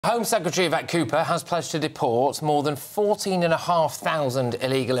Home Secretary Yvette Cooper has pledged to deport more than 14,500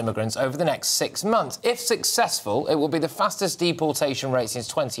 illegal immigrants over the next 6 months. If successful, it will be the fastest deportation rate since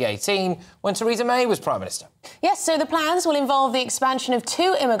 2018, when Theresa May was Prime Minister. Yes, so the plans will involve the expansion of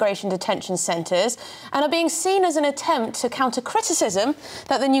 2 immigration detention centres and are being seen as an attempt to counter criticism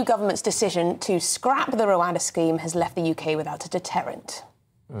that the new government's decision to scrap the Rwanda scheme has left the UK without a deterrent.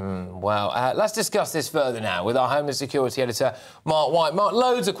 Let's discuss this further now with our Home and Security Editor, Mark White. Mark,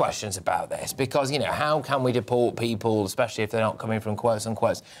 loads of questions about this because, you know, how can we deport people, especially if they're not coming from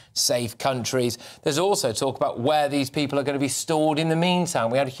quote-unquote safe countries? There's also talk about where these people are going to be stored in the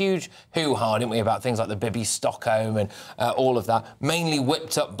meantime. We had a huge hoo-ha, didn't we, about things like the Bibi Stockholm and all of that, mainly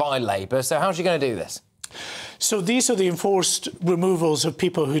whipped up by Labour. So how's she going to do this? So these are the enforced removals of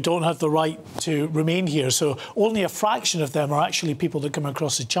people who don't have the right to remain here. So only a fraction of them are actually people that come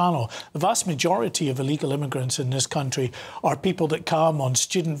across the channel. The vast majority of illegal immigrants in this country are people that come on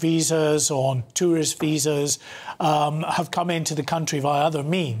student visas, on tourist visas, have come into the country via other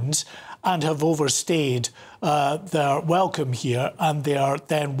means and have overstayed their welcome here, and they are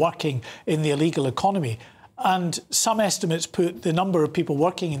then working in the illegal economy. And some estimates put the number of people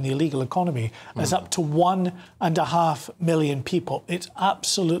working in the illegal economy as up to 1.5 million people. It's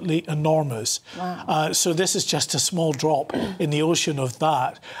absolutely enormous. Wow. So this is just a small drop in the ocean of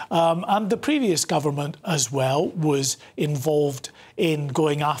that. And the previous government as well was involved in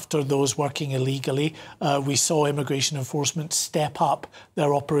going after those working illegally. We saw immigration enforcement step up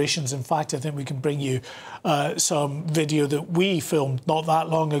their operations. In fact, I think we can bring you some video that we filmed not that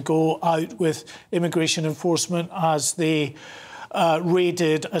long ago out with immigration enforcement as they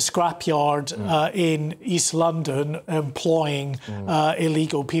raided a scrapyard in East London, employing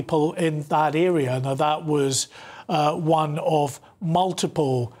illegal people in that area. Now, that was one of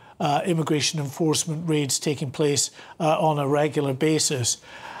multiple immigration enforcement raids taking place on a regular basis.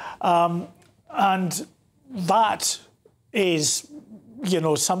 And that is, you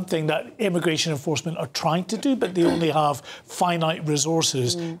know, something that immigration enforcement are trying to do, but they only have finite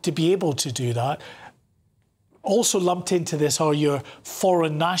resources to be able to do that. Also lumped into this are your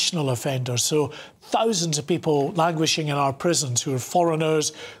foreign national offenders. So thousands of people languishing in our prisons who are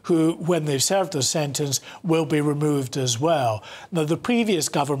foreigners who, when they've served their sentence, will be removed as well. Now, the previous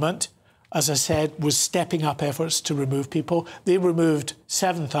government, as I said, was stepping up efforts to remove people. They removed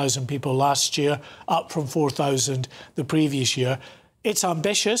 7,000 people last year, up from 4,000 the previous year. It's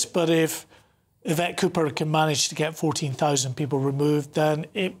ambitious, but if Yvette Cooper can manage to get 14,000 people removed, then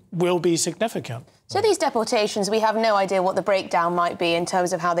it will be significant. So these deportations, we have no idea what the breakdown might be in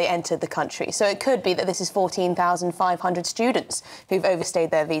terms of how they entered the country. So it could be that this is 14,500 students who've overstayed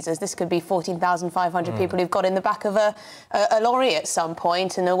their visas. This could be 14,500 people who've got in the back of a lorry at some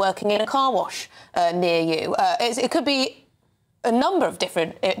point and are working in a car wash near you. It could be a number of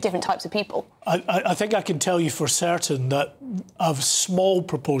different types of people. I think I can tell you for certain that a small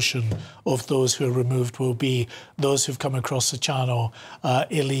proportion of those who are removed will be those who've come across the channel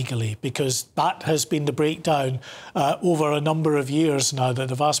illegally, because that has been the breakdown over a number of years now, that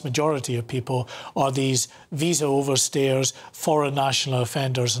the vast majority of people are these visa overstayers, foreign national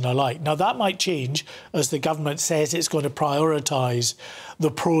offenders and the like. Now, that might change as the government says it's going to prioritise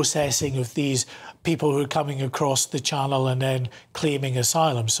the processing of these people who are coming across the channel and then claiming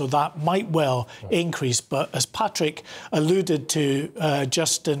asylum. So that might well increase. But as Patrick alluded to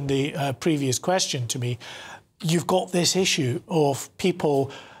just in the previous question to me, you've got this issue of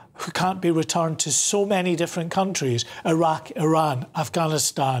people who can't be returned to so many different countries: Iraq, Iran,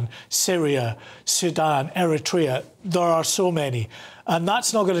 Afghanistan, Syria, Sudan, Eritrea. There are so many. And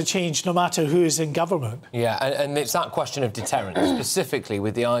that's not going to change no matter who is in government. Yeah, and it's that question of deterrence, specifically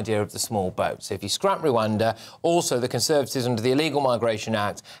with the idea of the small boats. So if you scrap Rwanda, also the Conservatives under the Illegal Migration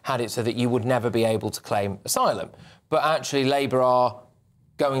Act had it so that you would never be able to claim asylum. But actually Labour are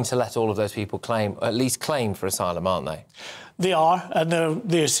going to let all of those people claim, at least claim for asylum, aren't they? They are, and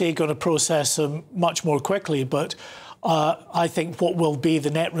they're say, going to process them much more quickly, but I think what will be the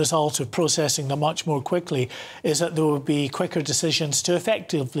net result of processing them much more quickly is that there will be quicker decisions to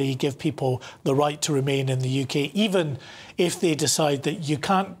effectively give people the right to remain in the UK, even if they decide that you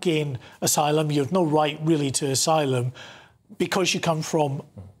can't gain asylum, you have no right really to asylum, because you come from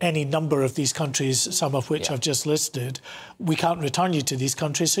any number of these countries, some of which I've just listed. We can't return you to these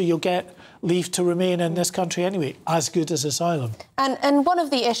countries, so you'll get leave to remain in this country anyway, as good as asylum. And one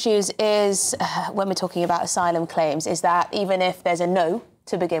of the issues is, when we're talking about asylum claims, is that even if there's a no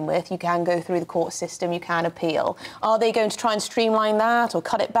to begin with, you can go through the court system, you can appeal. Are they going to try and streamline that or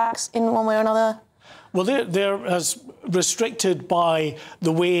cut it back in one way or another? Well, they're as restricted by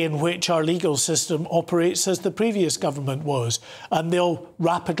the way in which our legal system operates as the previous government was. And they'll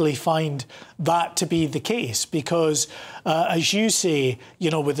rapidly find that to be the case because, as you say, you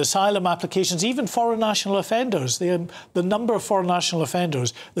know, with asylum applications, even foreign national offenders, the number of foreign national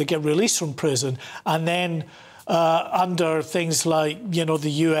offenders that get released from prison and then under things like, you know,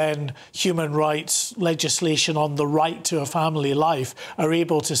 the UN human rights legislation on the right to a family life, are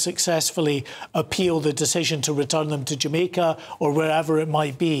able to successfully appeal the decision to return them to Jamaica or wherever it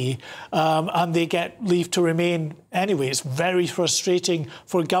might be, and they get leave to remain anyway. It's very frustrating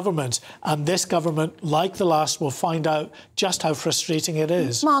for governments, and this government, like the last, will find out just how frustrating it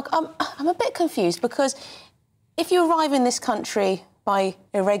is. Mark, I'm a bit confused because if you arrive in this country by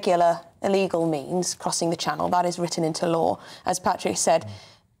irregular, illegal means, crossing the channel, that is written into law, as Patrick said,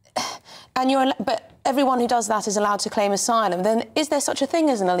 and but everyone who does that is allowed to claim asylum, then is there such a thing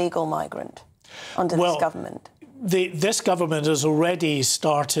as an illegal migrant under this government? This government has already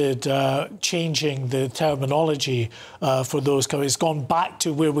started changing the terminology for those coming. It's gone back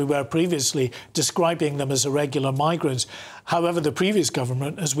to where we were previously, describing them as irregular migrants. However, the previous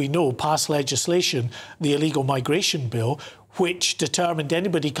government, as we know, passed legislation, the Illegal Migration Bill, which determined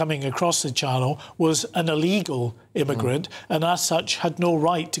anybody coming across the channel was an illegal immigrant and as such had no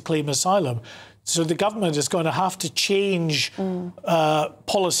right to claim asylum. So the government is going to have to change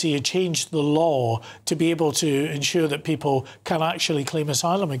policy and change the law to be able to ensure that people can actually claim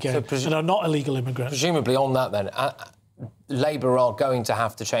asylum again and are not illegal immigrants. Presumably on that then, Labour are going to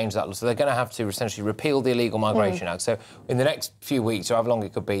have to change that law. So they're going to have to essentially repeal the Illegal Migration Act. So in the next few weeks, or however long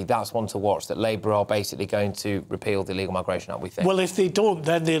it could be, that's one to watch, that Labour are basically going to repeal the Illegal Migration Act, we think. Well, if they don't,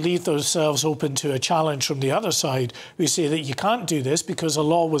 then they leave themselves open to a challenge from the other side who say that you can't do this because a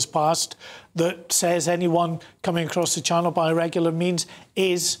law was passed that says anyone coming across the channel by irregular means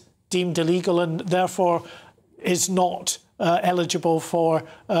is deemed illegal and therefore is not eligible for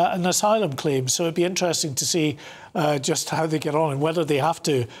an asylum claim. So it'd be interesting to see just how they get on and whether they have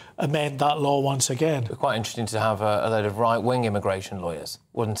to amend that law once again. It'd be quite interesting to have a load of right-wing immigration lawyers,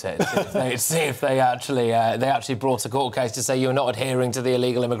 wouldn't it? See if they actually brought a court case to say you're not adhering to the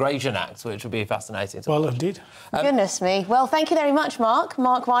Illegal Immigration Act, which would be fascinating. Well, indeed. Goodness me. Well, thank you very much, Mark.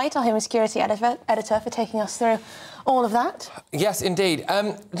 Mark White, our Home and Security editor, for taking us through all of that. Yes, indeed.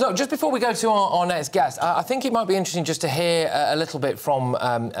 Look, just before we go to our next guest, I think it might be interesting just to hear a little bit from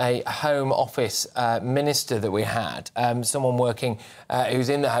a Home Office minister that we had, someone working who's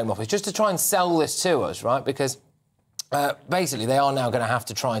in the Home Office, just to try and sell this to us, right? Because basically they are now going to have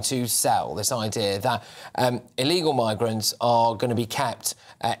to try to sell this idea that illegal migrants are going to be kept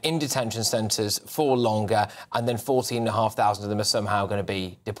in detention centres for longer, and then 14,500 of them are somehow going to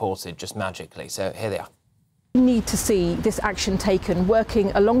be deported just magically. So here they are. We need to see this action taken,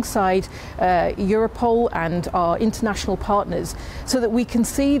 working alongside Europol and our international partners, so that we can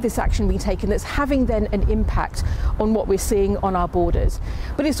see this action being taken that's having then an impact on what we're seeing on our borders.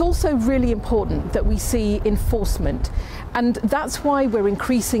 But it's also really important that we see enforcement, and that's why we're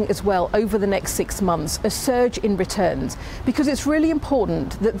increasing as well over the next 6 months a surge in returns, because it's really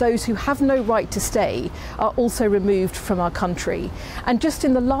important that those who have no right to stay are also removed from our country. And just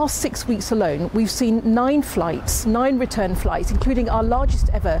in the last 6 weeks alone, we've seen 9 return flights, including our largest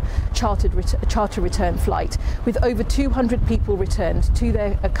ever charter return flight, with over 200 people returned to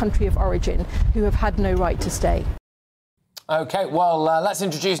their country of origin who have had no right to stay. OK, well, let's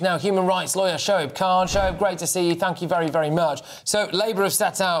introduce now human rights lawyer Shoaib Khan. Shoaib, great to see you. Thank you very, very much. So Labour have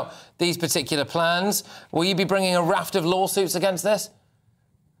set out these particular plans. Will you be bringing a raft of lawsuits against this?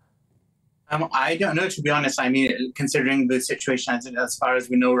 I don't know, to be honest. I mean, considering the situation as far as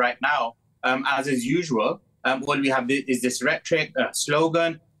we know right now, as is usual, all we have is this rhetoric,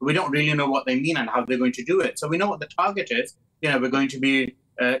 slogan. We don't really know what they mean and how they're going to do it. So we know what the target is. You know, we're going to be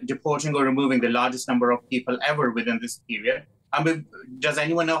deporting or removing the largest number of people ever within this period. Does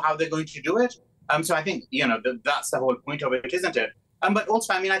anyone know how they're going to do it? So I think, you know, that's the whole point of it, isn't it? But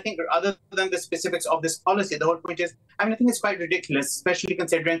also, I mean, I think other than the specifics of this policy, the whole point is, I mean, I think it's quite ridiculous, especially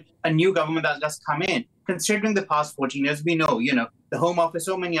considering a new government that's just come in. Considering the past 14 years, we know, you know, the Home Office,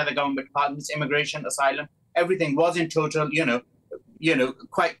 so many other government departments, immigration, asylum, everything was in total, you know,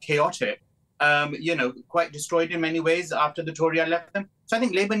 quite chaotic, you know, quite destroyed in many ways after the Tory left them. So I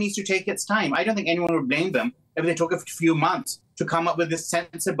think Labour needs to take its time. I don't think anyone would blame them if they took a few months to come up with this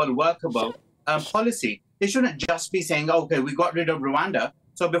sensible, workable policy. They shouldn't just be saying, OK, we got rid of Rwanda,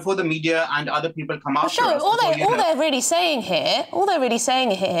 so before the media and other people come after us... all they're really saying here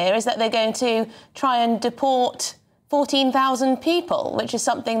is that they're going to try and deport 14,000 people, which is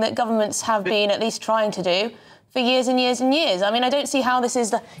something that governments have been at least trying to do for years and years and years. I mean, I don't see how this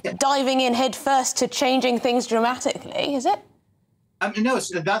is diving in head first to changing things dramatically, is it? No,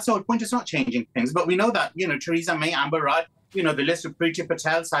 that's the whole point. It's not changing things. But we know that, Theresa May, Amber Rudd, the list of Priti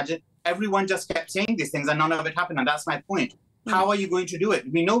Patel, Sajid, everyone just kept saying these things and none of it happened. And that's my point. How are you going to do it?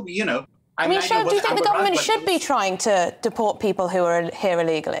 We know, I mean, Shoaib, do you think the government should be trying to deport people who are here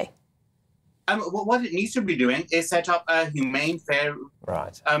illegally? What it needs to be doing is set up a humane, fair,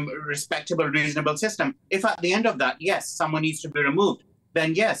 respectable, reasonable system. If at the end of that, yes, someone needs to be removed,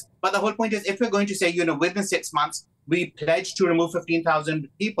 then yes. But the whole point is, if we're going to say, within 6 months, we pledge to remove 15,000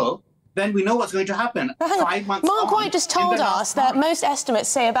 people, then we know what's going to happen. 5 months Mark White just told us that most estimates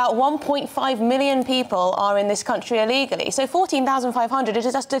say about 1.5 million people are in this country illegally. So 14,500 is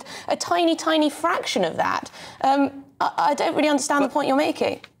just a tiny, tiny fraction of that. I don't really understand the point you're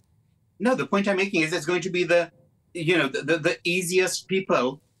making. No, the point I'm making is it's going to be the easiest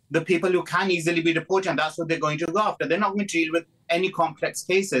people, the people who can easily be deported, and that's what they're going to go after. They're not going to deal with any complex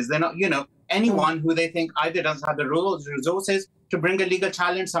cases. They're not, anyone who they think either doesn't have the resources to bring a legal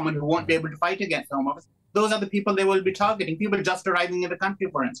challenge, someone who won't be able to fight against the Home Office. Those are the people they will be targeting. People just arriving in the country,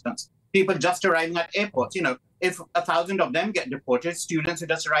 for instance. People just arriving at airports. If 1,000 of them get deported, students who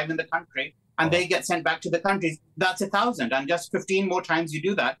just arrive in the country and they get sent back to the countries, that's 1,000. And just 15 more times you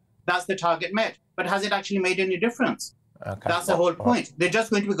do that, that's the target met. But has it actually made any difference? Okay. That's the whole point. They're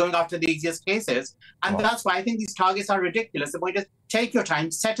just going to be going after the easiest cases. And that's why I think these targets are ridiculous. The point is, take your time,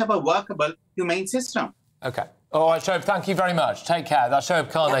 set up a workable, humane system. OK. All right, Shoaib, thank you very much. Take care. That's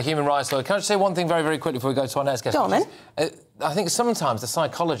Shoaib Khan, a human rights lawyer. Can I just say one thing very, very quickly before we go to our next guest? Go on, then. I think sometimes the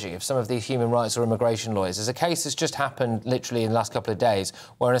psychology of some of these human rights or immigration lawyers is a case that's just happened literally in the last couple of days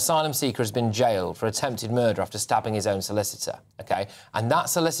where an asylum seeker has been jailed for attempted murder after stabbing his own solicitor, OK? And that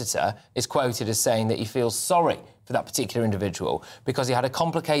solicitor is quoted as saying that he feels sorry for that particular individual because he had a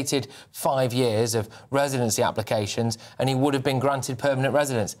complicated 5 years of residency applications and he would have been granted permanent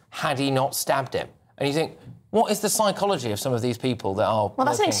residence had he not stabbed him. And you think, what is the psychology of some of these people that are... Well,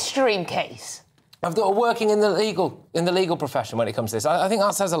 that's an extreme case. I've got working in the legal profession when it comes to this. I think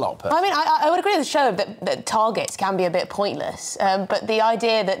that says a lot. I mean, I would agree with Shoaib that targets can be a bit pointless, but the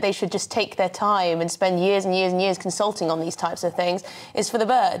idea that they should just take their time and spend years and years and years consulting on these types of things is for the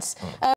birds.